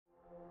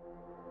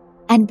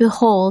And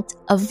behold,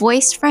 a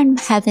voice from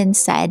heaven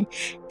said,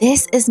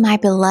 "This is my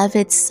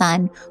beloved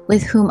Son,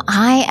 with whom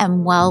I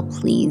am well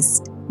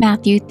pleased."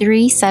 Matthew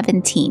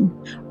 3:17.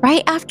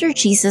 Right after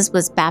Jesus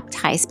was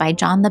baptized by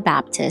John the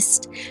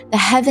Baptist, the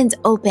heavens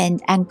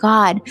opened and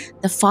God,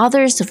 the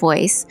Father's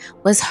voice,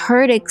 was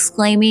heard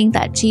exclaiming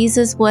that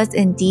Jesus was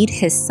indeed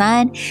his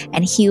Son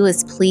and he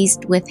was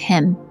pleased with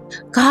him.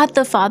 God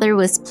the Father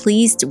was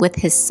pleased with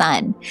his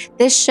Son.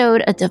 This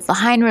showed a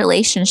divine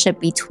relationship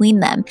between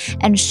them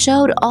and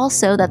showed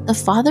also that the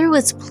Father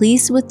was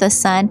pleased with the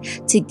Son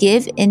to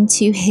give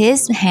into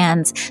his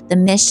hands the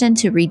mission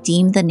to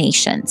redeem the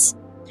nations.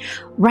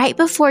 Right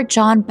before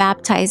John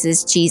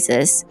baptizes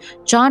Jesus,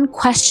 John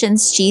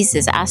questions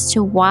Jesus as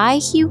to why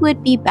he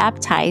would be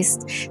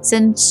baptized,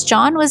 since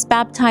John was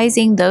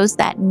baptizing those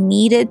that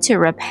needed to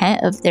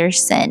repent of their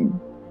sin.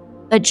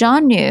 But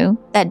John knew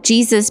that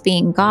Jesus,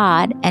 being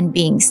God and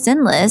being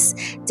sinless,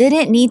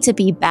 didn't need to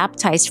be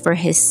baptized for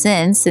his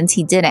sins since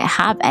he didn't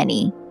have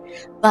any.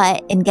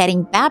 But in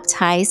getting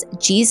baptized,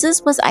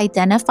 Jesus was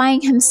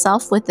identifying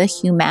himself with the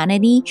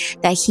humanity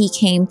that he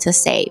came to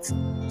save.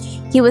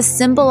 He was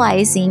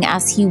symbolizing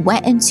as he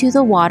went into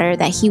the water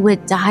that he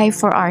would die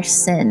for our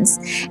sins.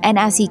 And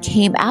as he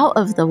came out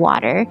of the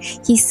water,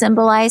 he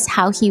symbolized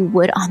how he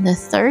would on the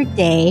third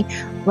day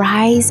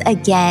rise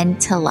again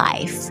to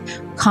life,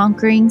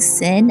 conquering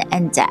sin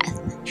and death.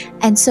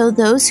 And so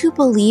those who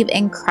believe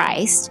in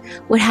Christ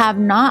would have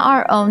not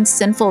our own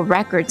sinful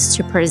records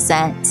to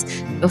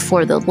present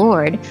before the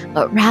Lord,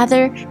 but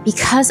rather,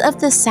 because of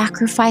the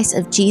sacrifice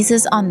of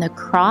Jesus on the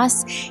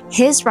cross,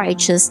 his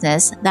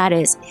righteousness, that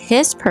is,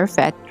 his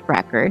perfect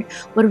record,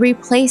 would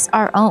replace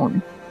our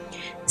own.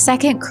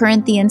 2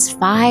 Corinthians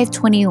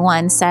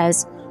 5:21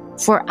 says,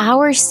 "For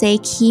our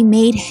sake he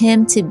made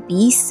him to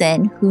be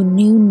sin who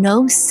knew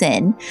no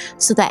sin,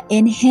 so that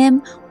in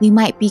him we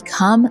might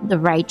become the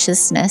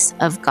righteousness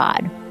of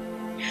God."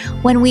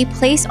 When we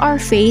place our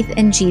faith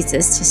in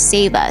Jesus to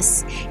save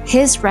us,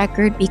 his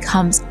record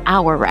becomes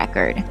our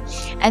record.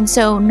 And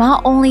so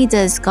not only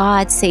does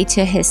God say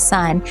to his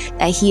Son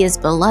that he is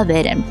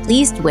beloved and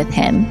pleased with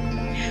him,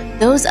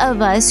 those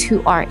of us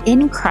who are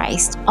in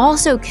Christ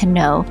also can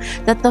know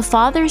that the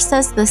Father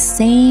says the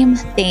same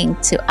thing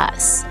to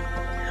us.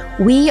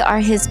 We are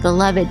his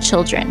beloved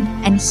children,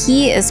 and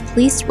he is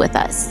pleased with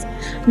us,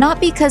 not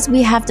because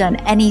we have done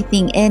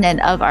anything in and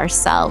of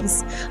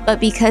ourselves, but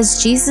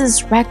because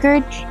Jesus'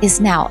 record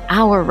is now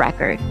our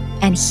record,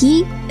 and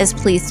he is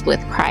pleased with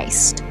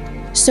Christ.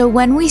 So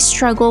when we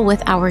struggle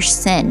with our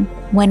sin,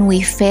 when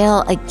we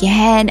fail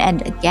again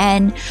and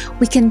again,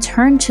 we can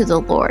turn to the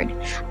Lord,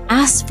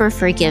 ask for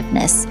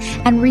forgiveness,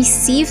 and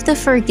receive the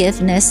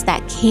forgiveness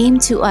that came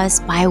to us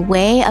by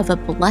way of a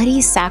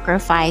bloody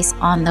sacrifice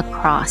on the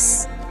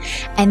cross.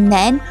 And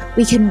then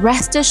we can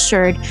rest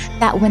assured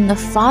that when the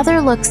Father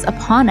looks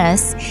upon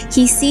us,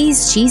 he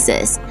sees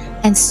Jesus,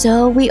 and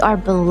so we are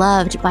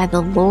beloved by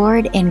the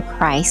Lord in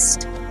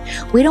Christ.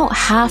 We don't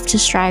have to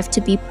strive to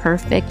be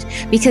perfect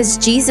because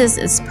Jesus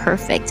is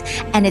perfect,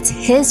 and it's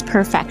his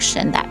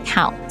perfection that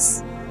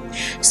counts.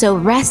 So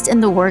rest in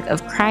the work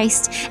of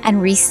Christ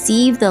and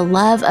receive the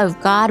love of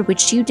God,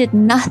 which you did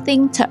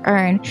nothing to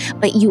earn,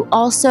 but you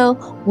also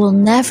will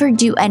never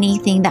do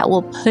anything that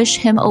will push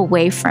him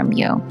away from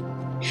you.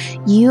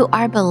 You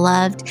are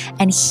beloved,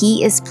 and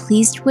he is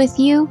pleased with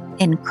you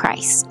in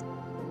Christ.